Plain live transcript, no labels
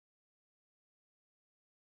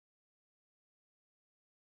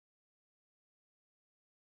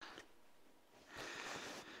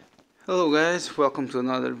Hello guys, welcome to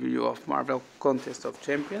another video of Marvel Contest of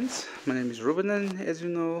Champions. My name is Ruben and as you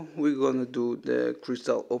know we're gonna do the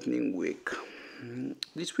crystal opening week.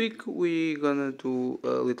 This week we're gonna do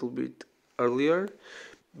a little bit earlier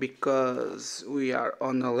because we are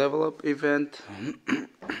on a level up event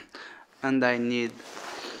and I need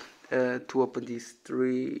to open these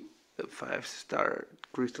 3 5-star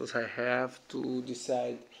crystals I have to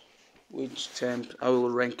decide which champ I will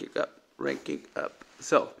rank it up.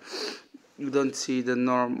 So you don't see the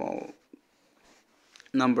normal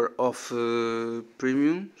number of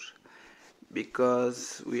premiums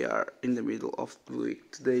because we are in the middle of the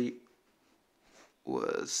week. Today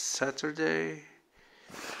was Saturday.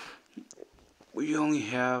 We only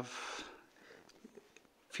have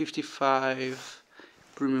 55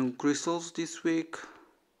 premium crystals this week.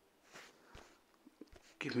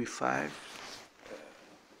 Give me 5.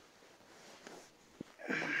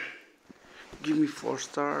 Give me 4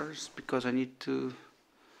 stars because I need to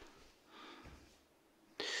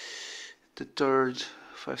the third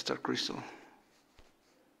 5-star crystal.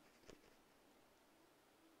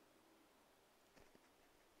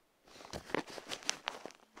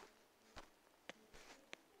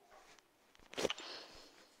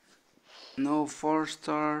 No 4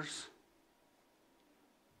 stars.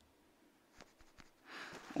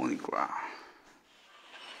 Only ground.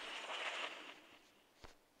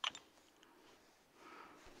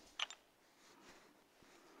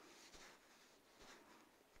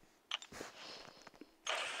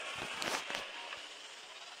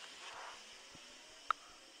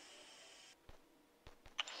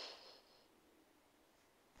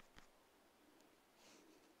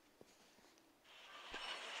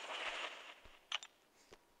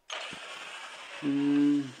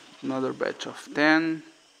 Another batch of 10.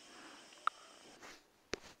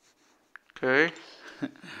 Okay.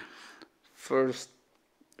 First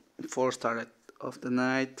 4-star of the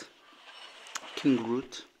night. King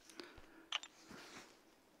Root.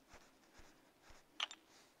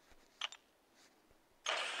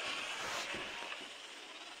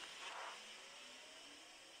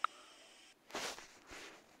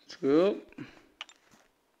 Let's go.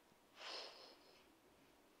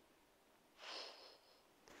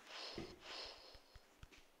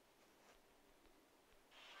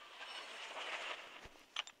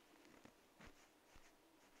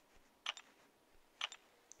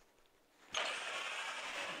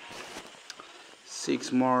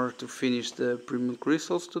 Six more to finish the premium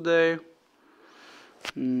crystals today.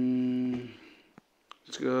 Let's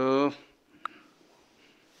go.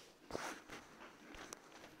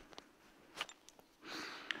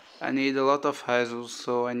 I need a lot of hazels,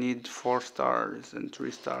 so I need 4 stars and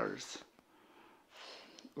 3 stars.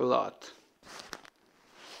 A lot.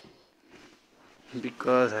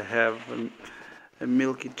 Because I have a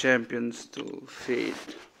milky champions to feed.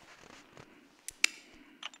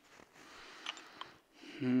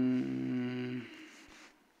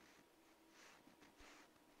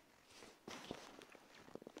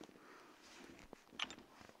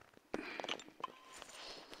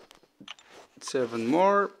 7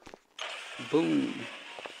 more. Boom.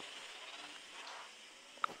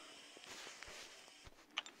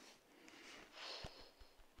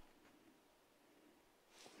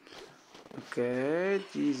 Okay,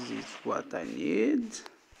 this is what I need.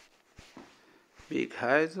 Big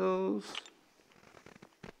hazels.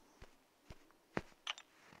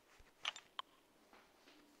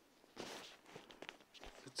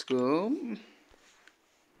 Let's go.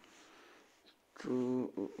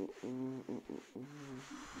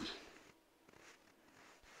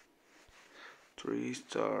 3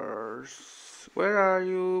 stars. Where are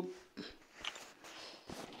you?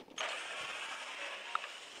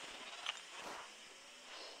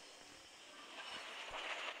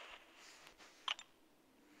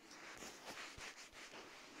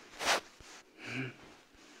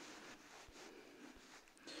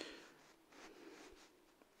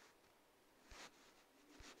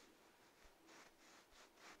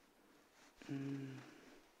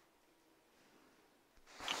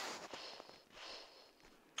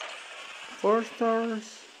 Four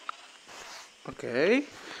stars. Okay.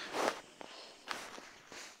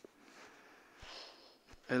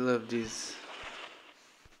 I love these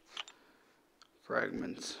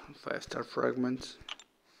fragments, 5-star fragments.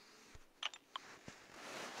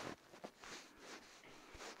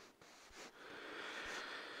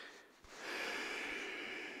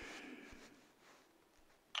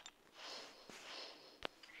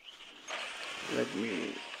 Let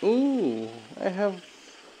me. Ooh, I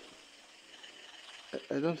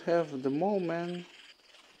don't have the mole, man.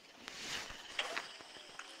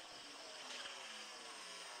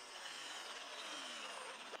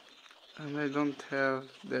 and I don't have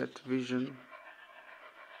that vision.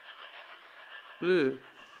 Ugh.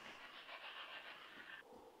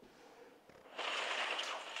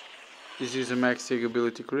 This is a max sig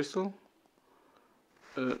ability crystal.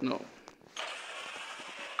 No.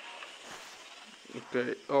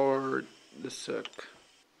 Okay, or the suck.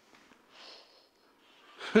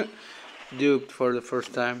 Duped for the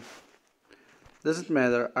first time. Doesn't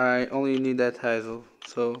matter, I only need that hazel,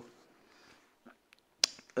 so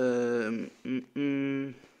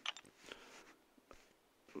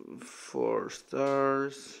 4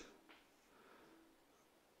 stars.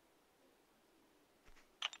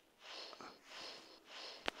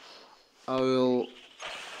 I will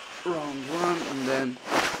round 1 and then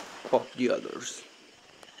pop the others.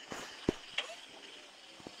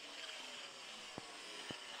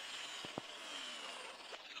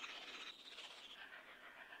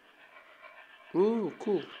 Ooh,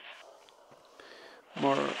 cool.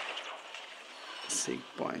 More sig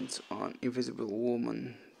points on Invisible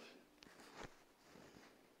Woman.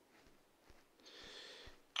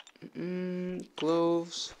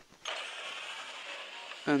 Clothes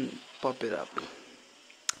and pop it up.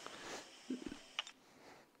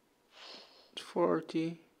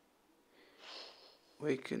 40.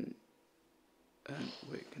 Waken and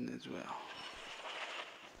waken as well.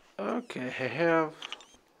 Okay, I have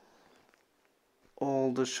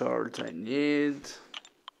all the shards I need.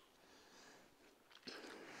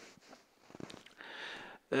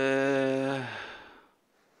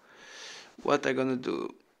 What I gonna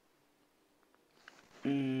do?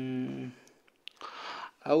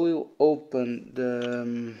 I will open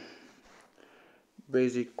the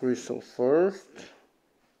basic crystal first.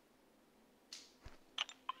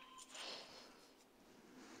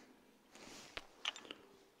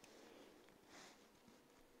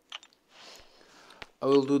 I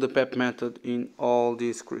will do the pep method in all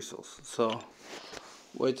these crystals, so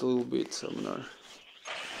wait a little bit, summoner.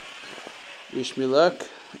 Wish me luck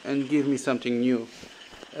and give me something new.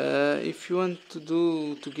 If you want to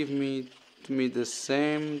give me the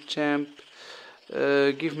same champ,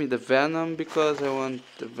 give me the Venom, because I want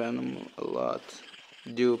the Venom a lot.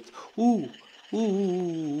 Duped. Ooh,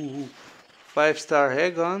 5-star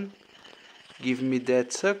Hagon. Give me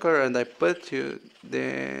that sucker, and I put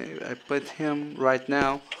him right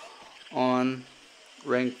now on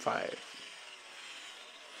rank 5.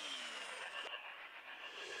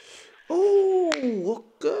 Oh,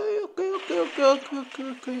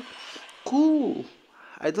 okay. Cool.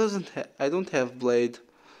 I don't have blade,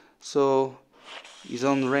 so he's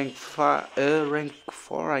on rank 4,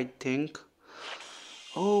 I think.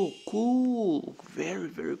 Oh, cool.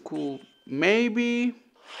 Very cool. Maybe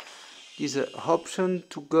is an option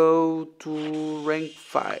to go to rank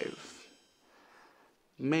 5.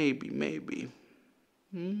 Maybe.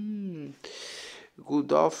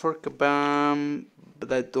 Good offer, Kabam,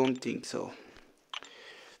 but I don't think so.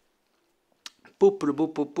 Poop.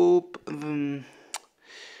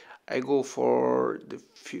 I go for the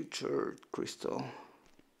future crystal.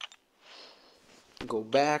 Go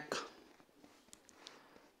back.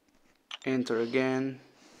 Enter again.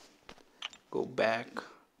 Go back.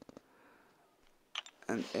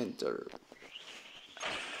 And enter.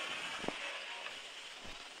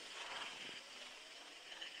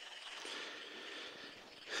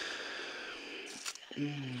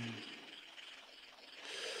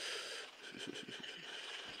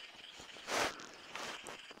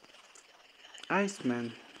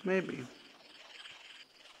 Iceman, maybe.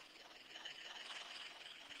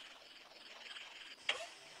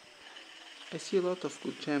 I see a lot of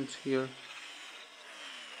good champs here.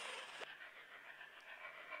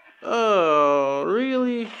 Oh,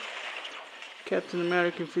 really? Captain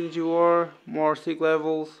America Infinity War, more sig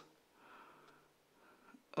levels.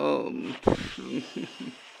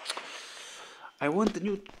 I want the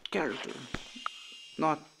new character,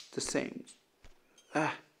 not the same.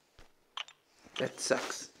 That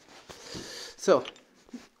sucks. So,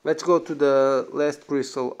 let's go to the last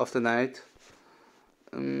crystal of the night.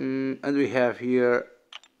 And we have here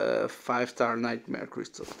a 5-star Nightmare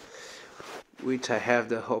crystal, which I have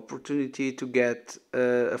the opportunity to get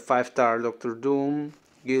a 5-star Doctor Doom,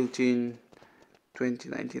 Guillotine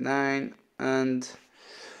 2099, and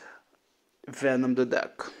Venom the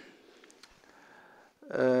Duck.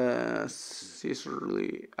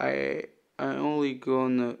 Sincerely, I only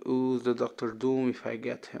gonna use the Doctor Doom if I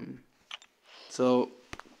get him. So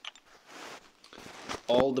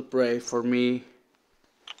all the prey for me.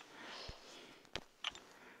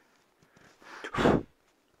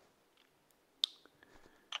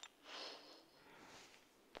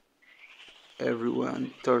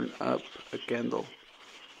 Everyone turn up a candle.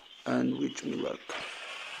 and wish me luck.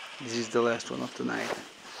 This is the last one of the night.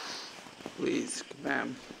 Please,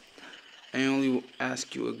 ma'am. I only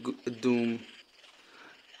ask you a doom,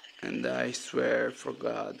 and I swear for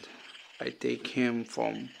God, I take him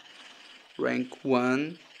from rank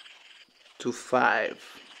 1 to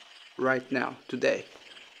 5 right now, today.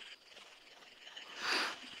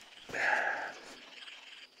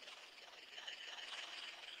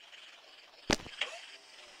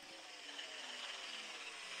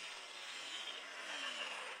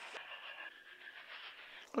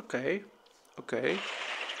 Okay, okay.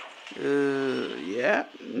 Yeah,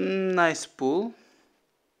 nice pull.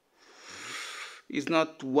 It's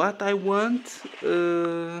not what I want,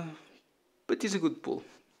 but it's a good pull.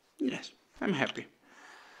 Yes, I'm happy.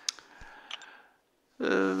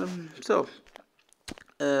 So,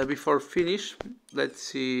 before finish, let's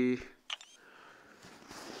see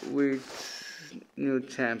which new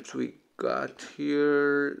champs we got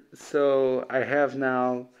here. So I have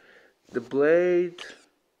now the blade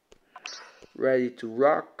ready to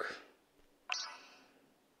rock.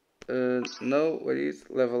 No, what is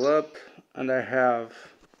level up, and I have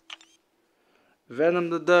Venom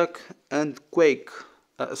the Duck and Quake.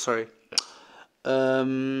 Sorry.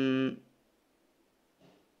 Only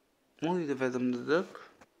the Venom the Duck.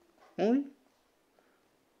 Only.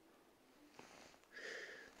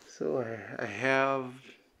 So I have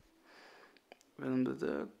Venom the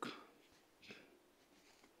Duck,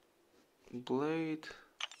 Blade.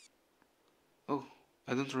 Oh,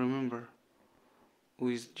 I don't remember who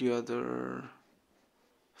is the other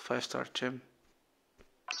 5-star champ.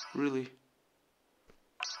 Really?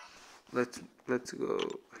 Let's go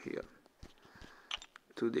here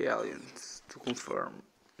to the aliens to confirm.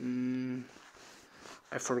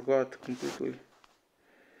 I forgot completely.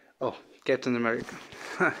 Oh, Captain America.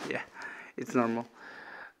 Yeah, it's normal.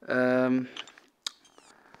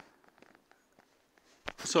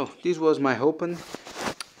 So this was my opening.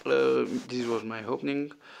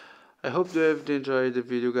 I hope you have enjoyed the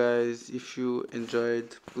video, guys. If you enjoyed,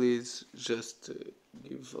 please just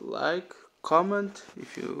give a like, comment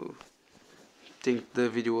if you think the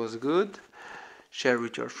video was good, share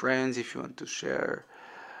with your friends if you want to share,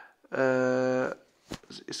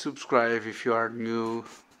 subscribe if you are new,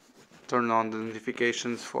 turn on the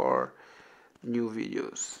notifications for new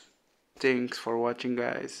videos. Thanks for watching,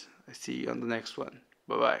 guys. I see you on the next one.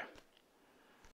 Bye bye.